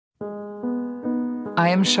I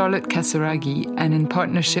am Charlotte Casseraghi, and in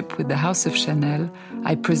partnership with the House of Chanel,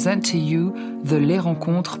 I present to you the Les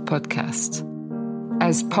Rencontres podcast.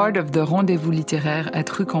 As part of the Rendez-vous littéraire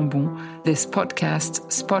at Rue Cambon, this podcast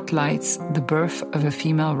spotlights the birth of a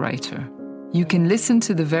female writer. You can listen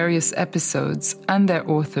to the various episodes and their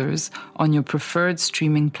authors on your preferred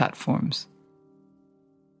streaming platforms.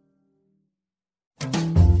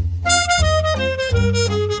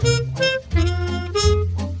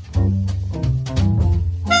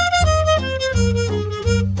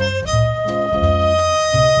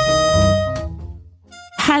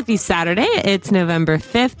 Happy Saturday. It's November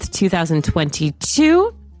 5th,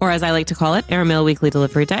 2022, or as I like to call it, Airmail Weekly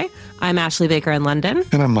Delivery Day. I'm Ashley Baker in London.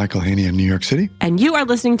 And I'm Michael Haney in New York City. And you are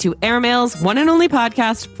listening to Airmail's one and only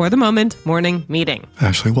podcast for the moment, Morning Meeting.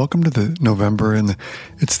 Ashley, welcome to the November, and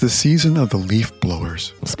it's the season of the leaf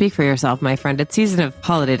blowers. Speak for yourself, my friend. It's season of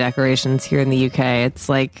holiday decorations here in the UK. It's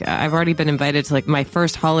like, I've already been invited to my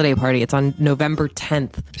first holiday party. It's on November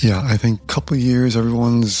 10th. Yeah, I think a couple of years,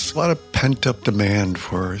 everyone's a lot of pent-up demand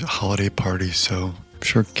for holiday parties, so I'm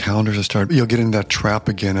sure calendars will start. You'll get into that trap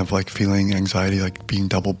again of feeling anxiety, being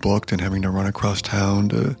double booked and having to run across town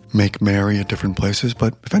to make merry at different places.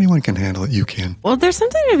 But if anyone can handle it, you can. Well, there's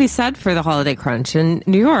something to be said for the holiday crunch. In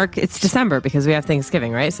New York, it's December because we have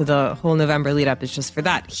Thanksgiving, right? So the whole November lead up is just for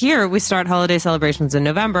that. Here, we start holiday celebrations in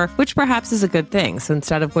November, which perhaps is a good thing. So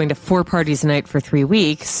instead of going to 4 parties a night for 3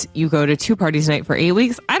 weeks, you go to 2 parties a night for 8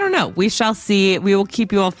 weeks. I don't know. We shall see. We will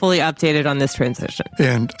keep you all fully updated on this transition.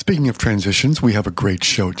 And speaking of transitions, we have a great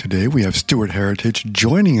show today. We have Stuart Heritage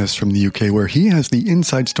joining us from the UK, where he has the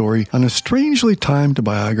inside story on a strangely timed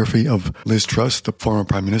biography of Liz Truss, the former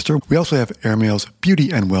Prime Minister. We also have Airmail's beauty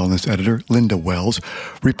and wellness editor, Linda Wells,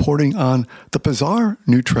 reporting on the bizarre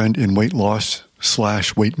new trend in weight loss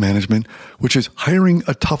 / weight management, which is hiring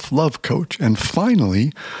a tough love coach. And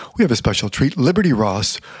finally, we have a special treat. Liberty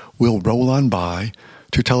Ross will roll on by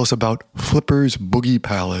to tell us about Flipper's Boogie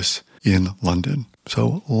Palace in London.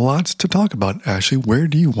 So lots to talk about. Ashley, where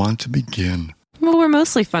do you want to begin? Well, we're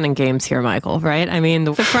mostly fun and games here, Michael, right? I mean,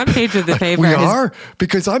 the front page of the paper We are,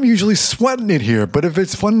 because I'm usually sweating it here. But if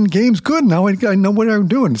it's fun and games, good. Now I know what I'm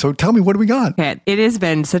doing. So tell me, what do we got? Okay. It has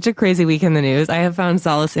been such a crazy week in the news. I have found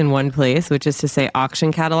solace in one place, which is to say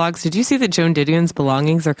auction catalogs. Did you see that Joan Didion's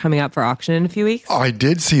belongings are coming up for auction in a few weeks? I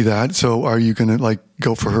did see that. So are you going to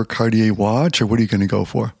go for her Cartier watch, or what are you going to go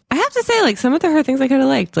for? I have to say, some of her things I kind of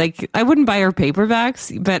liked. I wouldn't buy her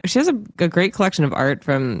paperbacks, but she has a great collection of art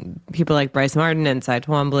from people like Bryce Martin and Cy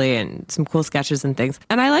Twombly and some cool sketches and things.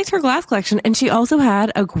 And I liked her glass collection. And she also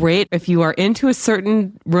had a great, if you are into a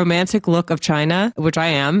certain romantic look of China, which I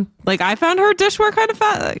am, I found her dishware kind of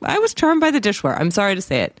fun. I was charmed by the dishware. I'm sorry to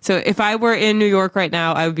say it. So if I were in New York right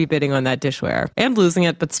now, I would be bidding on that dishware and losing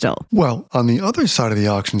it, but still. Well, on the other side of the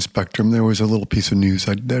auction spectrum, there was a little piece of news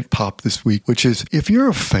that popped this week, which is if you're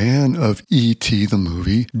a fan of E.T. the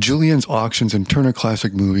movie, Julien's Auctions and Turner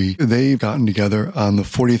Classic Movie, they've gotten together on the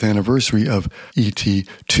 40th anniversary of E.T.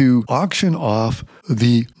 to auction off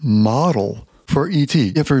the model for E.T.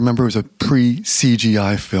 You have to remember it was a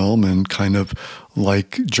pre-CGI film, and kind of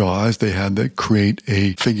like Jaws, they had to create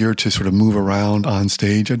a figure to sort of move around on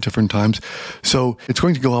stage at different times. So it's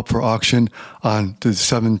going to go up for auction on the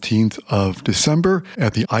 17th of December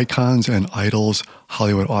at the Icons and Idols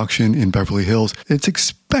Hollywood auction in Beverly Hills. It's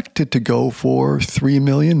expected to go for $3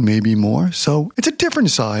 million, maybe more. So it's a different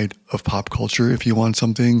side of pop culture if you want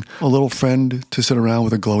something, a little friend to sit around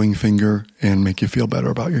with a glowing finger and make you feel better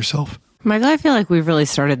about yourself. Michael, I feel like we've really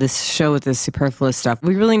started this show with this superfluous stuff.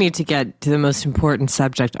 We really need to get to the most important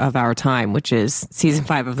subject of our time, which is season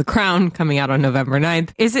 5 of The Crown coming out on November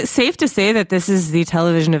 9th. Is it safe to say that this is the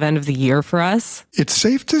television event of the year for us? It's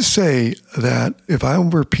safe to say that if I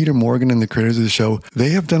were Peter Morgan and the creators of the show,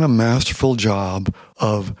 they have done a masterful job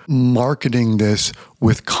of marketing this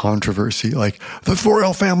with controversy. The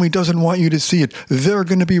royal family doesn't want you to see it. They're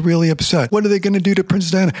going to be really upset. What are they going to do to Princess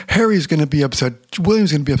Diana? Harry's going to be upset.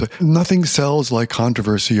 William's going to be upset. Nothing sells like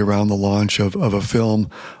controversy around the launch of a film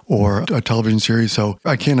or a television series. So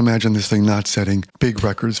I can't imagine this thing not setting big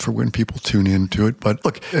records for when people tune into it. But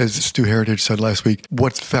look, as Stu Heritage said last week,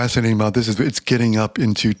 what's fascinating about this is it's getting up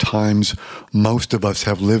into times most of us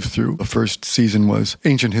have lived through. The first season was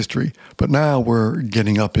ancient history, but now we're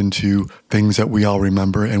getting up into things that we all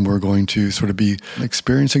remember, and we're going to sort of be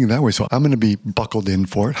experiencing it that way. So I'm going to be buckled in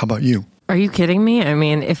for it. How about you? Are you kidding me? I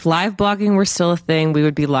mean, if live blogging were still a thing, we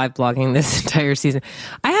would be live blogging this entire season.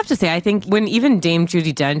 I have to say, I think when even Dame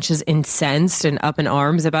Judi Dench is incensed and up in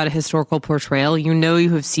arms about a historical portrayal, you know you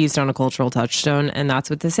have seized on a cultural touchstone, and that's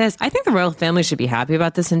what this is. I think the royal family should be happy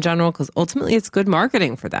about this in general because ultimately it's good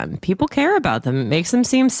marketing for them. People care about them. It makes them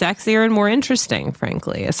seem sexier and more interesting,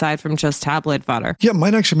 frankly, aside from just tabloid fodder. Yeah, it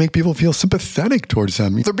might actually make people feel sympathetic towards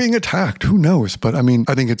them. They're being attacked. Who knows? But I mean,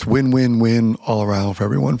 I think it's win-win-win all around for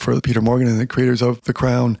everyone, for Peter Morgan and the creators of The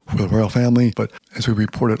Crown, for the royal family. But as we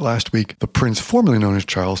reported last week, the prince formerly known as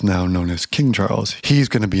Charles, now known as King Charles, he's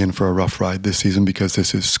going to be in for a rough ride this season because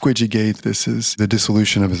this is Squidgygate. This is the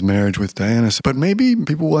dissolution of his marriage with Diana. But maybe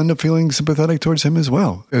people will end up feeling sympathetic towards him as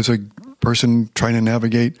well as a person trying to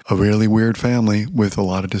navigate a really weird family with a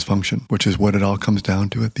lot of dysfunction, which is what it all comes down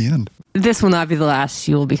to at the end. This will not be the last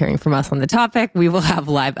you will be hearing from us on the topic. We will have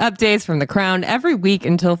live updates from The Crown every week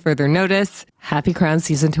until further notice. Happy Crown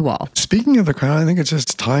season to all. Speaking of The Crown, I think it's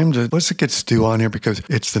just time to, let's get Stu on here because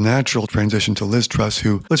it's the natural transition to Liz Truss,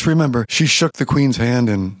 who, let's remember, she shook the Queen's hand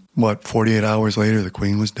and 48 hours later, the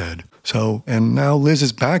Queen was dead. So, and now Liz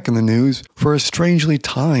is back in the news for a strangely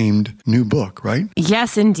timed new book, right?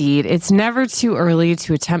 Yes, indeed. It's never too early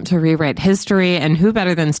to attempt to rewrite history, and who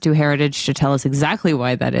better than Stu Heritage to tell us exactly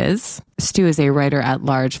why that is? Stu is a writer at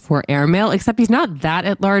large for Airmail, except he's not that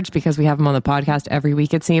at large because we have him on the podcast every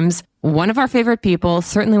week, it seems. One of our favorite people,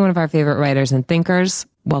 certainly one of our favorite writers and thinkers.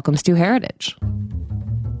 Welcome, Stu Heritage.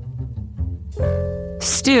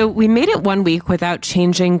 Stu, we made it 1 week without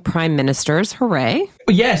changing prime ministers. Hooray.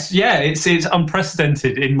 Yes, yeah, it's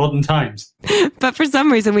unprecedented in modern times. But for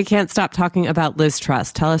some reason, we can't stop talking about Liz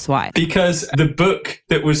Truss. Tell us why. Because the book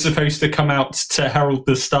that was supposed to come out to herald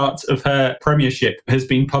the start of her premiership has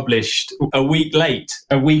been published a week late,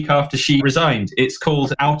 a week after she resigned. It's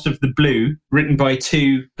called Out of the Blue, written by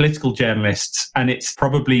two political journalists, and it's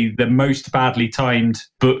probably the most badly timed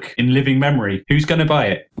book in living memory. Who's going to buy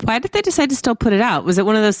it? Why did they decide to still put it out? Was it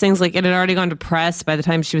one of those things like it had already gone to press by the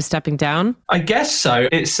time she was stepping down? I guess so.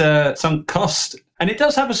 It's a sunk cost. And it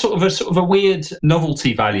does have a sort of a weird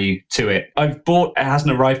novelty value to it. It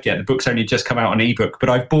hasn't arrived yet. The book's only just come out on ebook, but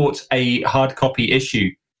I've bought a hard copy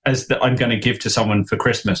issue as that I'm going to give to someone for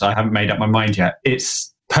Christmas. I haven't made up my mind yet.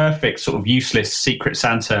 It's perfect sort of useless Secret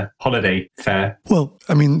Santa holiday fare. Well,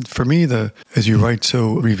 I mean, for me, as you write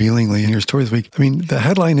so revealingly in your story this week, I mean, the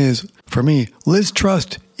headline is, for me, Liz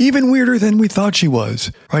Truss, even weirder than we thought she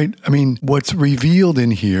was, right? I mean, what's revealed in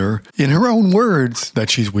here, in her own words, that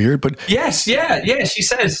she's weird, but... Yes, she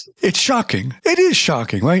says. It's shocking. It is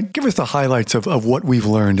shocking, right? Give us the highlights of what we've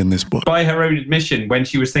learned in this book. By her own admission, when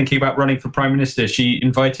she was thinking about running for Prime Minister, she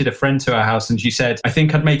invited a friend to her house and she said, I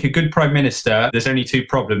think I'd make a good Prime Minister. There's only two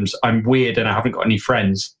problems. I'm weird and I haven't got any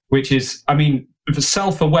friends, which is, I mean,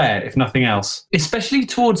 self-aware, if nothing else, especially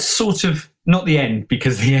towards sort of, not the end,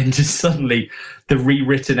 because the end is suddenly the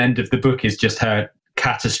rewritten end of the book is just her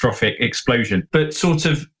catastrophic explosion. But sort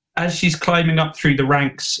of as she's climbing up through the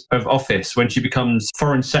ranks of office, when she becomes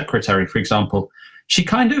Foreign Secretary, for example,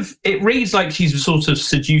 it reads like she's sort of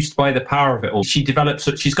seduced by the power of it all. She's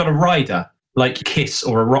got a rider like Kiss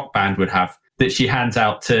or a rock band would have, that she hands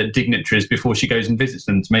out to dignitaries before she goes and visits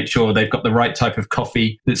them to make sure they've got the right type of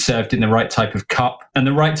coffee that's served in the right type of cup and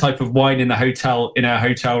the right type of wine in her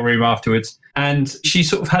hotel room afterwards. And she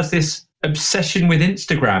sort of has this obsession with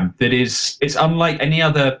Instagram that it's unlike any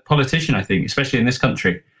other politician, I think, especially in this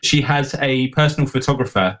country. She has a personal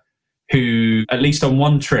photographer who, at least on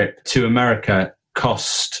one trip to America,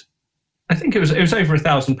 cost, I think it was over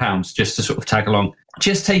 £1,000 just to sort of tag along,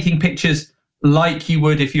 just taking pictures like you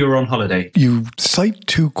would if you were on holiday. You cite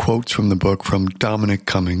two quotes from the book from Dominic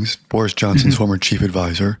Cummings, Boris Johnson's former chief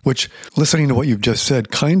advisor, which, listening to what you've just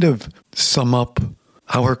said, kind of sum up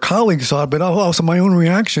how her colleagues saw it, but also my own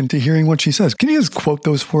reaction to hearing what she says. Can you just quote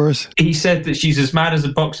those for us? He said that she's as mad as a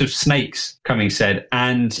box of snakes, Cummings said,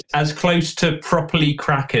 and as close to properly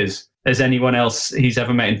crackers as anyone else he's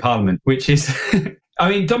ever met in Parliament, which is... I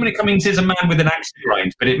mean, Dominic Cummings is a man with an axe to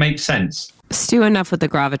grind, but it makes sense. Stu, enough with the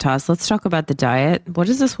gravitas. Let's talk about the diet. What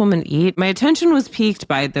does this woman eat? My attention was piqued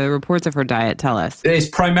by the reports of her diet. Tell us. It's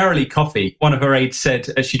primarily coffee. One of her aides said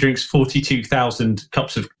she drinks 42,000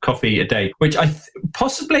 cups of coffee a day, which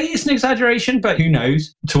possibly is an exaggeration, but who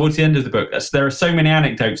knows? Towards the end of the book, there are so many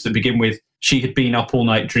anecdotes that begin with, she had been up all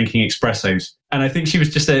night drinking espressos. And I think she was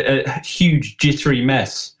just a huge jittery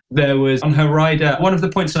mess. There was on her rider, one of the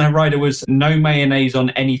points on her rider was no mayonnaise on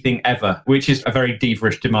anything ever, which is a very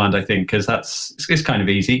diva-ish demand, I think, because it's kind of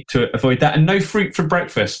easy to avoid that. And no fruit for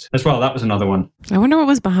breakfast as well. That was another one. I wonder what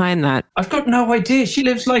was behind that. I've got no idea. She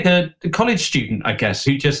lives like a college student, I guess,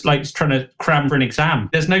 who just likes trying to cram for an exam.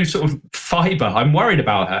 There's no sort of fibre. I'm worried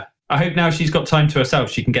about her. I hope now she's got time to herself,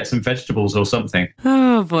 she can get some vegetables or something.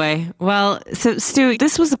 Oh, boy. Well, so, Stu,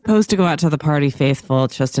 this was supposed to go out to the party faithful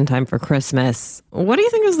just in time for Christmas. What do you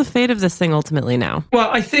think was the fate of this thing ultimately now? Well,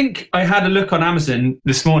 I think I had a look on Amazon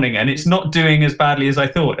this morning and it's not doing as badly as I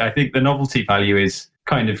thought. I think the novelty value is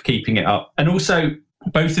kind of keeping it up. And also,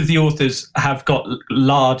 both of the authors have got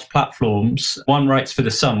large platforms. One writes for The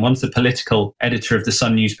Sun, one's the political editor of The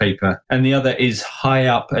Sun newspaper, and the other is high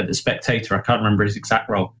up at The Spectator. I can't remember his exact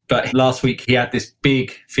role. But last week he had this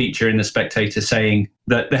big feature in The Spectator saying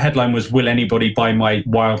that the headline was, "Will anybody buy my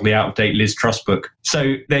wildly out-of-date Liz Truss book?"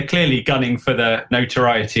 So they're clearly gunning for the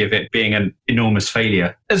notoriety of it being an enormous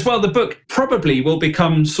failure. As well, the book probably will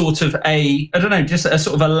become sort of just a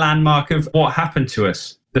sort of a landmark of what happened to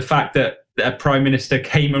us. The fact that a prime minister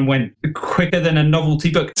came and went quicker than a novelty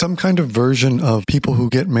book. Some kind of version of people who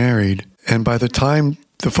get married, and by the time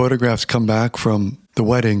the photographs come back from the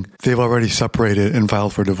wedding, they've already separated and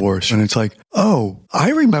filed for divorce. And it's like, oh,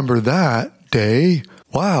 I remember that day.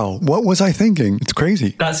 Wow, what was I thinking? It's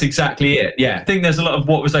crazy. That's exactly it. Yeah. I think there's a lot of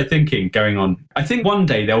what was I thinking going on. I think one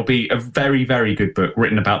day there'll be a very, very good book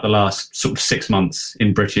written about the last sort of 6 months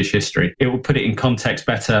in British history. It will put it in context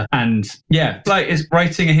better. And yeah, it's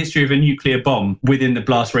writing a history of a nuclear bomb within the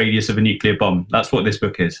blast radius of a nuclear bomb. That's what this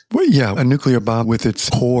book is. Well, yeah, a nuclear bomb with its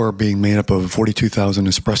core being made up of 42,000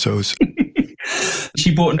 espressos.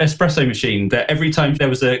 She bought an espresso machine that every time there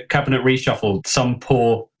was a cabinet reshuffle, some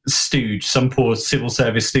poor civil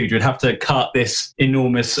service stooge would have to cart this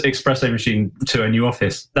enormous espresso machine to a new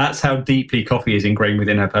office. That's how deeply coffee is ingrained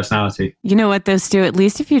within her personality. You know what, though, Stu? At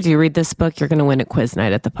least if you do read this book, you're going to win at quiz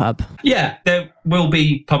night at the pub. Yeah, there will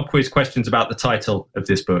be pub quiz questions about the title of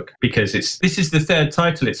this book because this is the third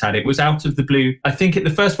title it's had. It was out of the blue. I think the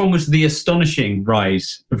first one was The Astonishing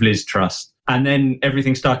Rise of Liz Truss. And then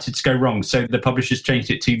everything started to go wrong. So the publishers changed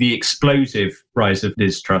it to The Explosive Rise of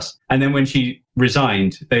Liz Truss. And then when she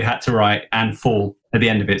resigned, they had to write and fall at the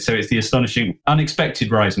end of it. So it's The Astonishing, Unexpected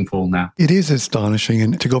Rise and Fall now. It is astonishing.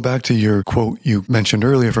 And to go back to your quote you mentioned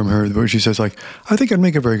earlier from her, where she says, I think I'd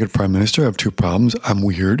make a very good prime minister. I have two problems. I'm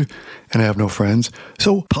weird and I have no friends.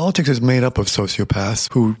 So politics is made up of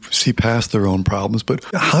sociopaths who see past their own problems. But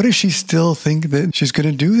how does she still think that she's going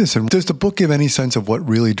to do this? And does the book give any sense of what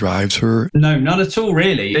really drives her? No, not at all,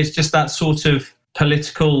 really. It's just that sort of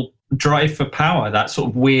political drive for power, that sort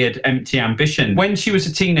of weird, empty ambition. When she was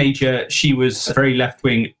a teenager, she was very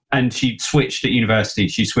left-wing and she switched at university.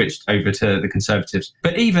 She switched over to the Conservatives.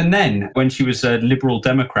 But even then, when she was a Liberal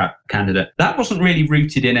Democrat candidate, that wasn't really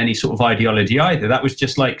rooted in any sort of ideology either. That was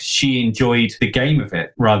just like she enjoyed the game of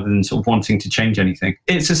it rather than sort of wanting to change anything.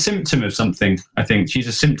 It's a symptom of something, I think. She's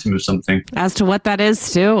a symptom of something. As to what that is,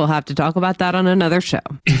 Stu, we'll have to talk about that on another show.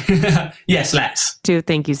 Yes, let's. Stu,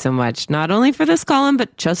 thank you so much. Not only for this column,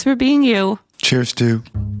 but just for being you. Cheers, Stu.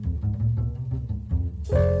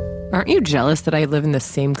 Aren't you jealous that I live in the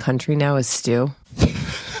same country now as Stu?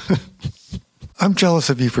 I'm jealous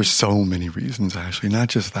of you for so many reasons, Ashley, not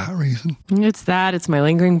just that reason. It's that. It's my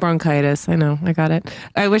lingering bronchitis. I know. I got it.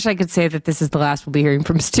 I wish I could say that this is the last we'll be hearing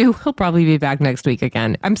from Stu. He'll probably be back next week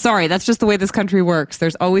again. I'm sorry. That's just the way this country works.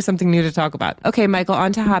 There's always something new to talk about. Okay, Michael,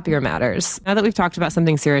 on to happier matters. Now that we've talked about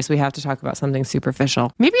something serious, we have to talk about something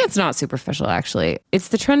superficial. Maybe it's not superficial, actually. It's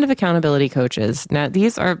the trend of accountability coaches. Now,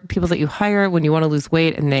 these are people that you hire when you want to lose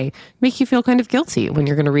weight, and they make you feel kind of guilty when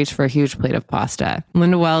you're going to reach for a huge plate of pasta.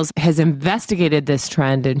 Linda Wells has investigated this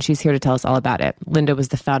trend, and she's here to tell us all about it. Linda was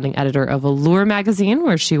the founding editor of Allure magazine,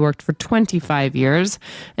 where she worked for 25 years.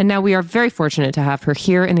 And now we are very fortunate to have her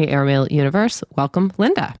here in the Airmail universe. Welcome,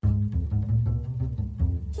 Linda.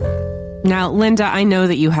 Now, Linda, I know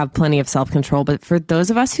that you have plenty of self-control, but for those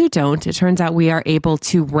of us who don't, it turns out we are able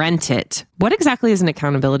to rent it. What exactly is an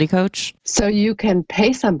accountability coach? So you can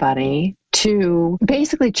pay somebody to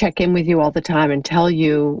basically check in with you all the time and tell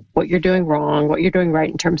you what you're doing wrong, what you're doing right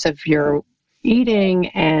in terms of your eating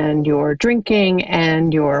and your drinking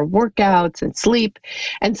and your workouts and sleep.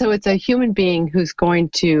 And so it's a human being who's going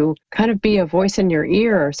to kind of be a voice in your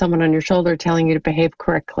ear or someone on your shoulder telling you to behave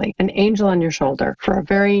correctly, an angel on your shoulder for a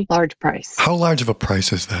very large price. How large of a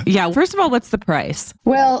price is that? Yeah, first of all, what's the price?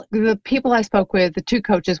 Well, the people I spoke with, the two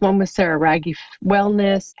coaches, one was Sarah Raggy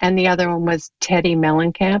Wellness and the other one was Teddy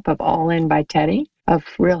Mellencamp of All In by Teddy, of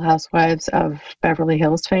Real Housewives of Beverly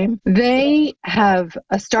Hills fame. They have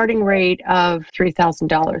a starting rate of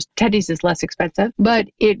 $3,000. Teddy's is less expensive, but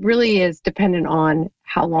it really is dependent on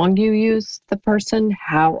how long you use the person,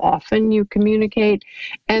 how often you communicate,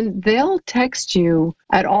 and they'll text you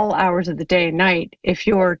at all hours of the day and night. If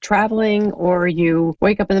you're traveling or you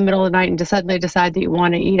wake up in the middle of the night and suddenly decide that you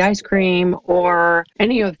want to eat ice cream or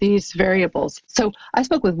any of these variables. So I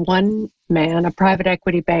spoke with one man, a private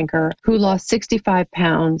equity banker, who lost 65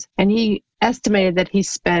 pounds, and he estimated that he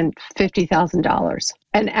spent $50,000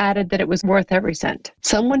 and added that it was worth every cent.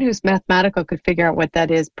 Someone who's mathematical could figure out what that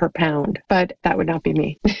is per pound, but that would not be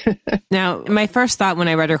me. Now, my first thought when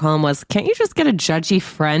I read her column was, can't you just get a judgy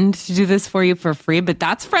friend to do this for you for free? But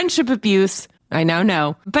that's friendship abuse. I now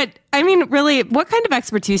know. But I mean, really, what kind of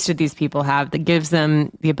expertise do these people have that gives them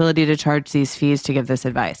the ability to charge these fees to give this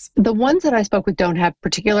advice? The ones that I spoke with don't have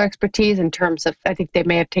particular expertise in terms of, I think they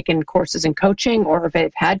may have taken courses in coaching or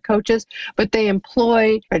they've had coaches, but they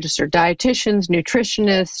employ registered dietitians,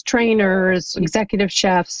 nutritionists, trainers, executive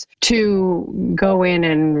chefs to go in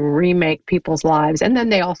and remake people's lives. And then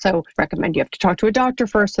they also recommend you have to talk to a doctor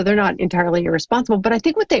first, so they're not entirely irresponsible. But I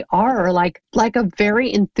think what they are like a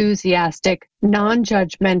very enthusiastic,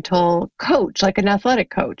 non-judgmental coach, like an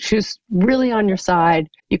athletic coach who's really on your side.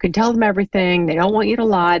 You can tell them everything. They don't want you to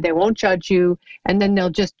lie. They won't judge you. And then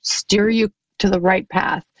they'll just steer you to the right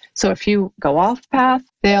path. So if you go off path,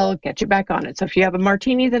 they'll get you back on it. So if you have a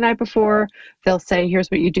martini the night before, they'll say,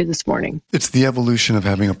 here's what you do this morning. It's the evolution of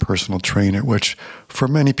having a personal trainer, which for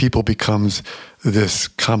many people becomes this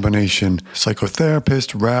combination,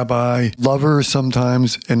 psychotherapist, rabbi, lover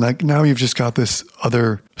sometimes. And like now you've just got this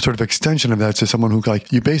other sort of extension of that to someone who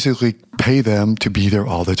like you basically pay them to be there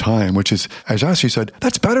all the time, which is, as Ashley said,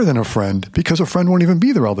 that's better than a friend because a friend won't even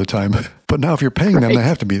be there all the time. But now if you're paying them, they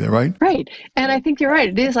have to be there, right? Right. And I think you're right.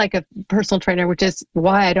 It is like a personal trainer, which is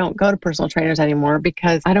why I don't go to personal trainers anymore,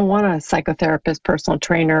 because I don't want a psychotherapist, personal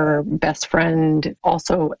trainer, best friend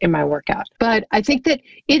also in my workout. But I think that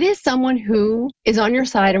it is someone who is on your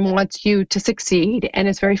side and wants you to succeed and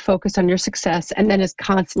is very focused on your success and then is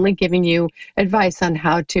constantly giving you advice on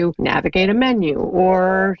how to navigate a menu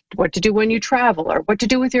or what to do when you travel or what to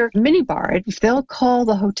do with your minibar. They'll call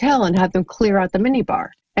the hotel and have them clear out the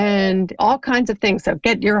minibar. And all kinds of things. So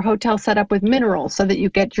get your hotel set up with minerals so that you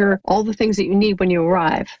get all the things that you need when you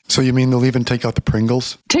arrive. So you mean they'll even take out the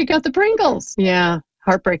Pringles? Take out the Pringles. Yeah.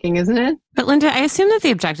 Heartbreaking, isn't it? But Linda, I assume that the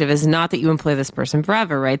objective is not that you employ this person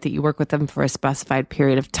forever, right? That you work with them for a specified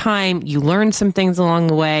period of time, you learn some things along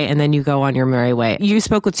the way, and then you go on your merry way. You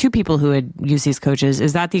spoke with two people who had used these coaches.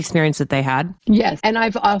 Is that the experience that they had? Yes. And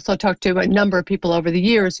I've also talked to a number of people over the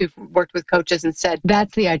years who've worked with coaches and said,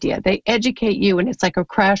 that's the idea. They educate you and it's like a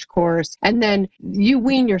crash course. And then you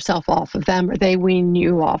wean yourself off of them or they wean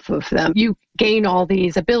you off of them. You gain all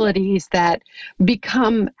these abilities that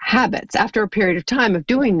become habits. After a period of time of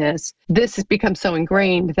doing this has become so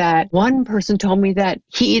ingrained that one person told me that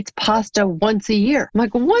he eats pasta once a year. I'm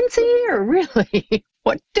like, once a year? Really?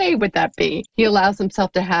 What day would that be? He allows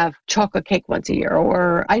himself to have chocolate cake once a year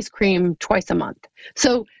or ice cream twice a month.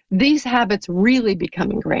 So these habits really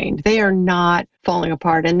become ingrained. They are not falling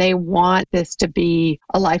apart and they want this to be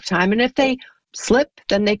a lifetime. And if they slip,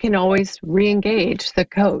 then they can always re-engage the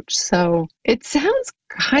coach. So it sounds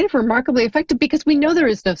kind of remarkably effective because we know there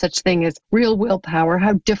is no such thing as real willpower,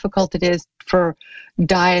 how difficult it is for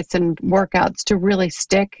diets and workouts to really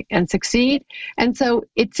stick and succeed. And so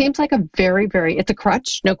it seems like a it's a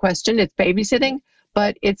crutch, no question. It's babysitting,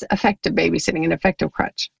 but it's effective babysitting, an effective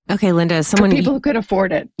crutch. Okay, Linda, for people who could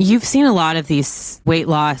afford it. You've seen a lot of these weight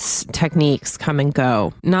loss techniques come and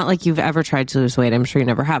go. Not like you've ever tried to lose weight. I'm sure you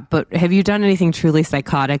never have. But have you done anything truly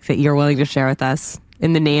psychotic that you're willing to share with us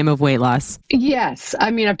in the name of weight loss? Yes. I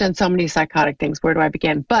mean, I've done so many psychotic things. Where do I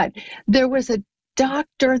begin? But there was a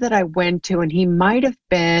doctor that I went to, and he might have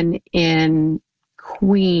been in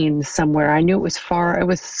Queens somewhere. I knew it was far. It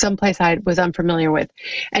was someplace I was unfamiliar with.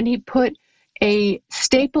 And he put a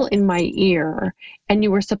staple in my ear, and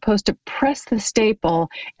you were supposed to press the staple,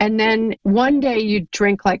 and then one day you'd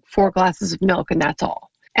drink like 4 glasses of milk, and that's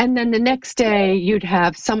all. And then the next day you'd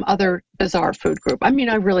have some other bizarre food group. I mean,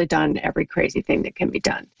 I've really done every crazy thing that can be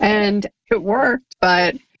done. And it worked,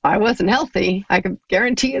 but I wasn't healthy. I can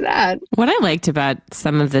guarantee you that. What I liked about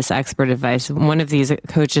some of this expert advice, one of these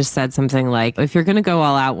coaches said something like, if you're going to go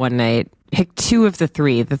all out one night, pick 2 of the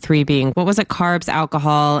 3 being, what was it? Carbs,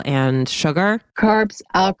 alcohol, and sugar? Carbs,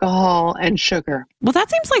 alcohol, and sugar. Well, that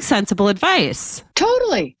seems like sensible advice.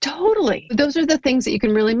 Totally. Those are the things that you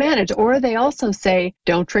can really manage. Or they also say,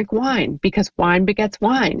 don't drink wine because wine begets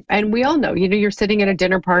wine. And we all know, you're sitting at a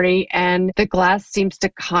dinner party and the glass seems to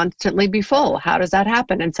constantly be full. How does that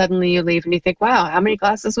happen? And suddenly you leave and you think, wow, how many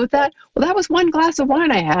glasses was that? Well, that was one glass of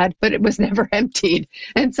wine I had, but it was never emptied.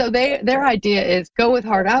 And so their idea is go with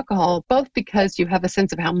hard alcohol, both because you have a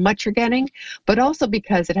sense of how much you're getting, but also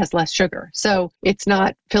because it has less sugar. So it's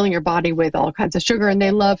not filling your body with all kinds of sugar. And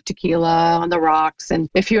they love tequila on the rocks. And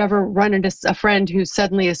if you ever run into a friend who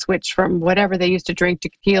suddenly has switched from whatever they used to drink to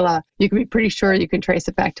tequila, you can be pretty sure you can trace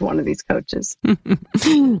it back to one of these coaches.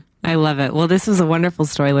 I love it. Well, this was a wonderful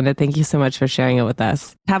story, Linda. Thank you so much for sharing it with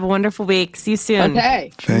us. Have a wonderful week. See you soon.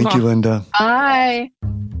 Okay. Thank you, Linda. Bye.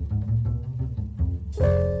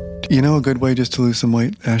 You know a good way just to lose some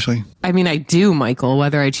weight, Ashley? I mean, I do, Michael.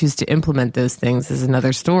 Whether I choose to implement those things is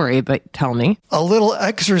another story, but tell me. A little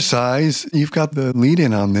exercise. You've got the lead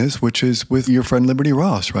in on this, which is with your friend Liberty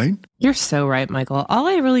Ross, right? You're so right, Michael. All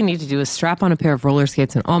I really need to do is strap on a pair of roller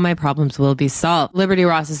skates and all my problems will be solved. Liberty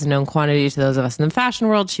Ross is a known quantity to those of us in the fashion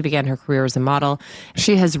world. She began her career as a model.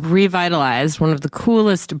 She has revitalized one of the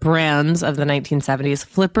coolest brands of the 1970s,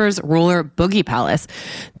 Flipper's Roller Boogie Palace.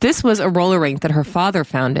 This was a roller rink that her father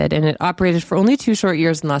founded, and it operated for only 2 short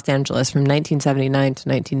years in Los Angeles from 1979 to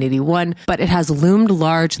 1981, but it has loomed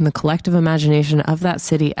large in the collective imagination of that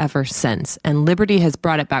city ever since. And Liberty has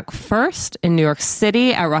brought it back first in New York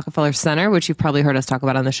City at Rockefeller Center, which you've probably heard us talk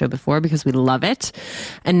about on the show before because we love it.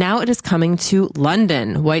 And now it is coming to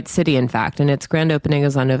London, White City, in fact, and its grand opening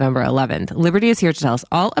is on November 11th. Liberty is here to tell us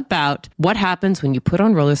all about what happens when you put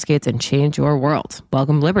on roller skates and change your world.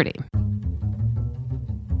 Welcome, Liberty.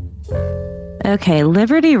 Okay,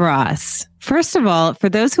 Liberty Ross. First of all, for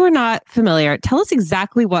those who are not familiar, tell us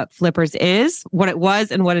exactly what Flippers is, what it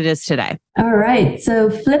was, and what it is today. All right.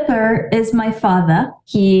 So Flipper is my father.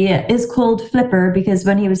 He is called Flipper because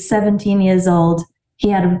when he was 17 years old, he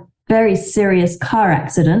had a very serious car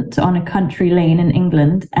accident on a country lane in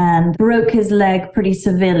England and broke his leg pretty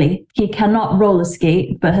severely. He cannot roller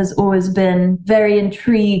skate, but has always been very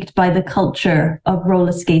intrigued by the culture of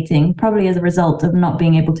roller skating, probably as a result of not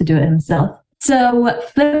being able to do it himself. So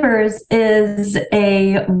Flippers is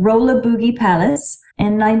a roller boogie palace.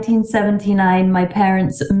 In 1979, my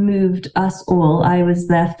parents moved us all. I was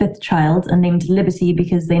their 5th child and named Liberty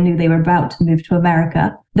because they knew they were about to move to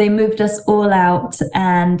America. They moved us all out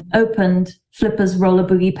and opened Flippers Roller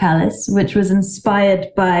Boogie Palace, which was inspired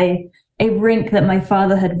by a rink that my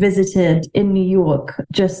father had visited in New York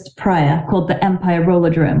just prior called the Empire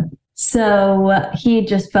Rollerdrome. So he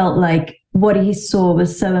just felt like what he saw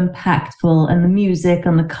was so impactful, and the music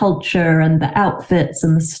and the culture and the outfits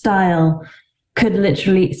and the style could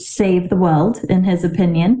literally save the world, in his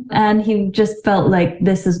opinion. And he just felt like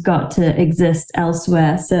this has got to exist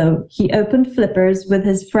elsewhere. So he opened Flippers with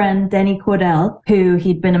his friend Denny Cordell, who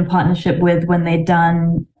he'd been in partnership with when they'd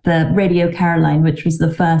done the Radio Caroline, which was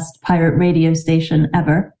the first pirate radio station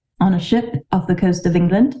ever on a ship off the coast of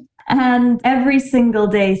England. And every single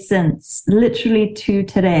day since, literally to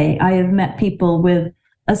today, I have met people with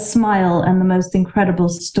a smile and the most incredible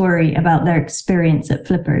story about their experience at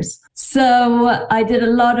Flippers. So I did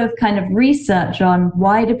a lot of kind of research on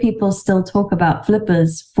why do people still talk about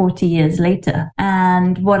Flippers 40 years later?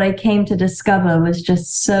 And what I came to discover was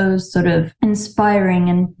just so sort of inspiring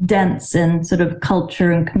and dense in sort of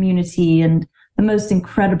culture and community and the most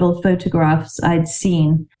incredible photographs I'd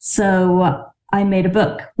seen. So I made a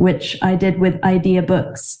book, which I did with Idea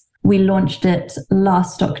Books. We launched it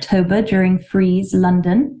last October during Frieze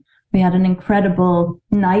London. We had an incredible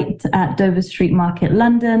night at Dover Street Market,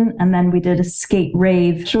 London, and then we did a skate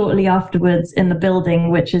rave shortly afterwards in the building,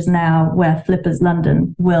 which is now where Flippers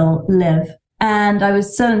London will live. And I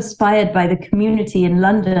was so inspired by the community in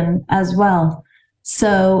London as well.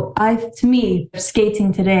 So to me,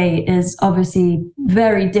 skating today is obviously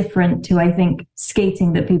very different to, I think,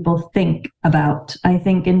 skating that people think about. I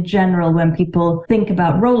think in general, when people think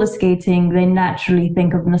about roller skating, they naturally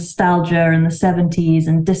think of nostalgia in the 70s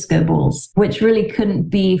and disco balls, which really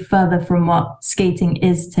couldn't be further from what skating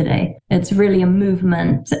is today. It's really a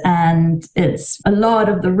movement, and a lot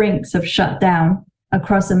of the rinks have shut down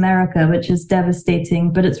across America, which is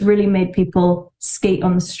devastating, but it's really made people skate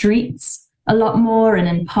on the streets a lot more and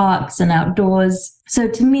in parks and outdoors. So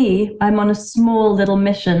to me, I'm on a small little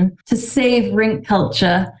mission to save rink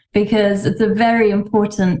culture because it's a very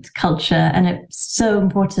important culture, and it's so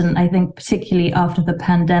important, I think, particularly after the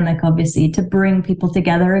pandemic, obviously, to bring people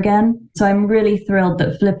together again. So I'm really thrilled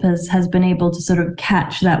that Flippers has been able to sort of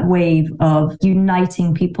catch that wave of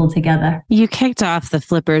uniting people together. You kicked off the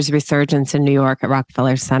Flippers resurgence in New York at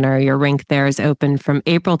Rockefeller Center. Your rink there is open from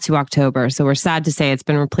April to October. So we're sad to say it's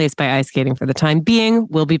been replaced by ice skating for the time being.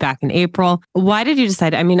 We'll be back in April. Why did you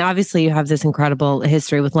decide? I mean, obviously you have this incredible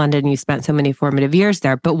history with London. You spent so many formative years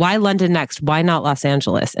there, but why London next? Why not Los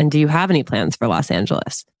Angeles? And do you have any plans for Los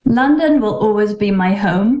Angeles? London will always be my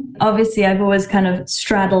home. Obviously, I've always kind of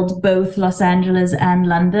straddled both Los Angeles and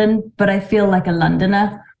London, but I feel like a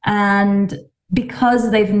Londoner. And because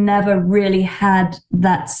they've never really had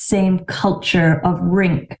that same culture of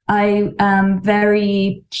rink, I am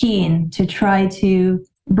very keen to try to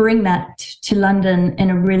bring that to London in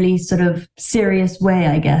a really sort of serious way,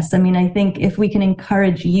 I guess. I mean, I think if we can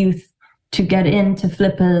encourage youth to get into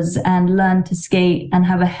Flippers and learn to skate and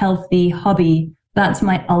have a healthy hobby, that's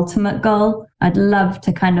my ultimate goal. I'd love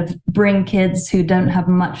to kind of bring kids who don't have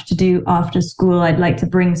much to do after school. I'd like to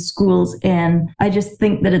bring schools in. I just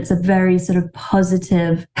think that it's a very sort of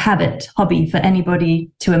positive hobby for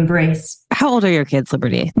anybody to embrace. How old are your kids,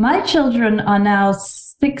 Liberty? My children are now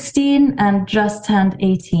 16 and just turned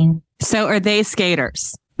 18. So are they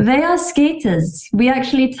skaters? They are skaters. We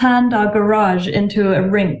actually turned our garage into a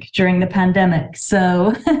rink during the pandemic.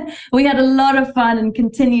 So we had a lot of fun and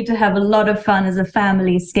continue to have a lot of fun as a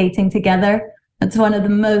family skating together. That's one of the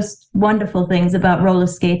most wonderful things about roller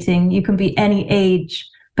skating. You can be any age,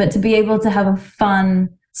 but to be able to have a fun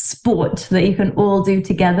sport that you can all do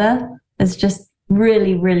together is just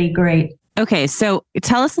really, really great. Okay, so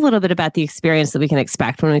tell us a little bit about the experience that we can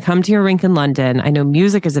expect when we come to your rink in London. I know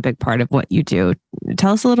music is a big part of what you do.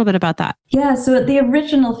 Tell us a little bit about that. Yeah, so at the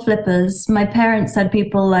original Flippers, my parents had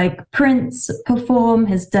people like Prince perform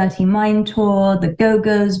his Dirty Mind tour. The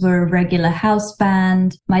Go-Go's were a regular house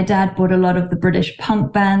band. My dad brought a lot of the British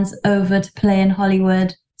punk bands over to play in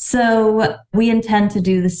Hollywood. So we intend to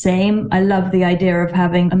do the same. I love the idea of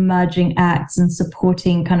having emerging acts and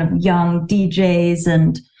supporting kind of young DJs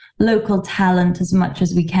and local talent as much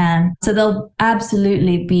as we can. So there'll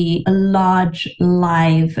absolutely be a large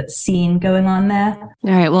live scene going on there.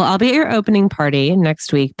 All right. Well, I'll be at your opening party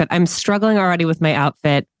next week, but I'm struggling already with my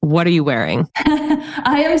outfit. What are you wearing?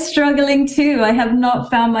 I am struggling too. I have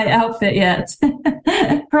not found my outfit yet.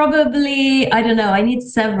 Probably, I don't know. I need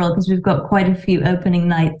several because we've got quite a few opening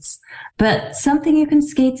nights. But something you can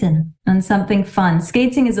skate in and something fun.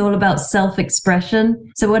 Skating is all about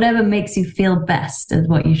self-expression. So whatever makes you feel best is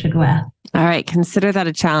what you should wear. All right. Consider that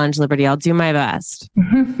a challenge, Liberty. I'll do my best.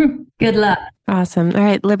 Good luck. Awesome. All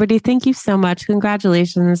right, Liberty, thank you so much.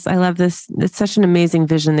 Congratulations. I love this. It's such an amazing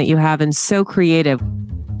vision that you have and so creative.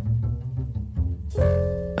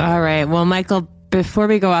 All right. Well, Michael, before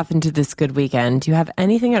we go off into this good weekend, do you have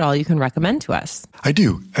anything at all you can recommend to us? I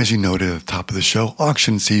do. As you noted at the top of the show,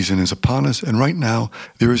 auction season is upon us, and right now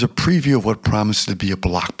there is a preview of what promises to be a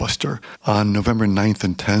blockbuster. On November 9th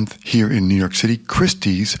and 10th, here in New York City,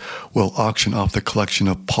 Christie's will auction off the collection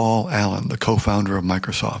of Paul Allen, the co-founder of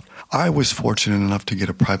Microsoft. I was fortunate enough to get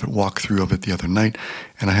a private walkthrough of it the other night,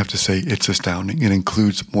 and I have to say it's astounding. It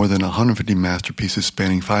includes more than 150 masterpieces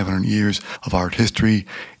spanning 500 years of art history,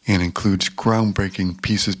 and includes groundbreaking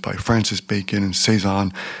pieces by Francis Bacon and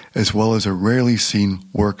Cézanne, as well as a rarely seen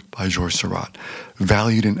work by Georges Seurat.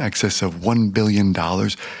 Valued in excess of $1 billion,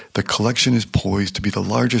 the collection is poised to be the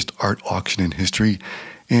largest art auction in history,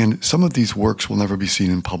 and some of these works will never be seen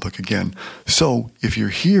in public again. So, if you're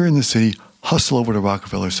here in the city, hustle over to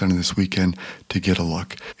Rockefeller Center this weekend to get a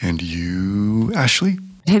look. And you, Ashley?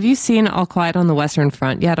 Have you seen All Quiet on the Western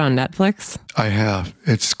Front yet on Netflix? I have.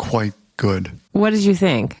 It's quite good. What did you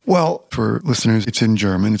think? Well, for listeners, it's in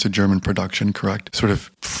German. It's a German production, correct? Sort of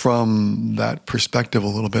from that perspective a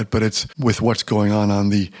little bit, but it's with what's going on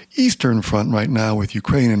the Eastern Front right now with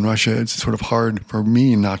Ukraine and Russia. It's sort of hard for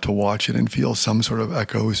me not to watch it and feel some sort of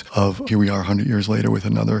echoes of here we are 100 years later with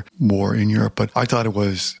another war in Europe. But I thought it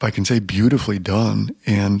was, if I can say, beautifully done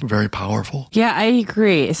and very powerful. Yeah, I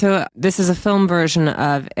agree. So this is a film version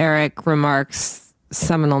of Eric Remarque's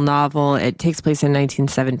seminal novel. It takes place in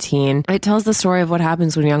 1917. It tells the story of what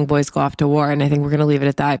happens when young boys go off to war, and I think we're going to leave it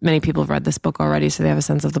at that. Many people have read this book already, so they have a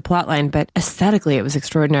sense of the plot line, but aesthetically it was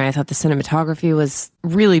extraordinary. I thought the cinematography was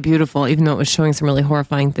really beautiful, even though it was showing some really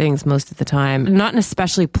horrifying things most of the time. Not an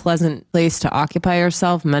especially pleasant place to occupy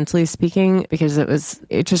yourself, mentally speaking, because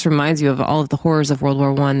it just reminds you of all of the horrors of World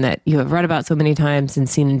War I that you have read about so many times and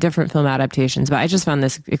seen in different film adaptations. But I just found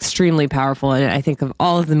this extremely powerful, and I think of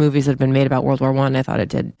all of the movies that have been made about World War I, I thought it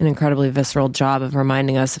did an incredibly visceral job of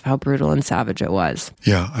reminding us of how brutal and savage it was.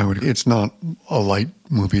 Yeah, it's not a light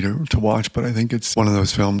movie to watch, but I think it's one of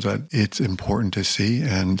those films that it's important to see,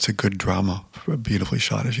 and it's a good drama, beautifully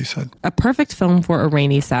shot, as you said. A perfect film for a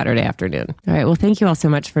rainy Saturday afternoon. All right, well, thank you all so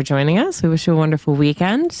much for joining us. We wish you a wonderful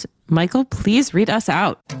weekend. Michael, please read us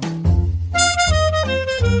out.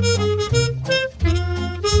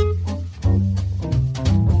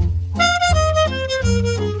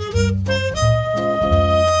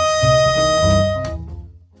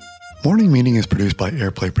 Morning Meeting is produced by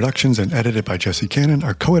Airplay Productions and edited by Jesse Cannon.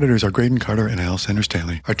 Our co-editors are Graydon Carter and Alexander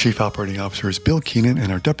Stanley. Our chief operating officer is Bill Keenan,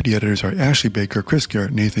 and our deputy editors are Ashley Baker, Chris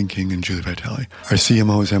Garrett, Nathan King, and Julie Vitale. Our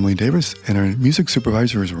CMO is Emily Davis, and our music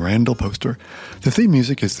supervisor is Randall Poster. The theme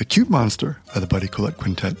music is The Cute Monster by the Buddy Collette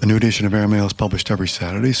Quintet. A new edition of Airmail is published every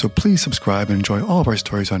Saturday, so please subscribe and enjoy all of our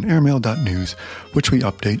stories on airmail.news, which we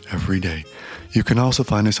update every day. You can also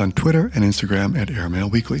find us on Twitter and Instagram at Airmail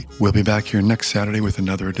Weekly. We'll be back here next Saturday with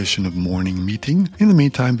another edition of Morning Meeting. In the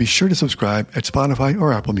meantime, be sure to subscribe at Spotify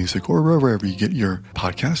or Apple Music or wherever you get your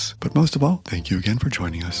podcasts. But most of all, thank you again for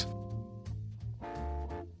joining us.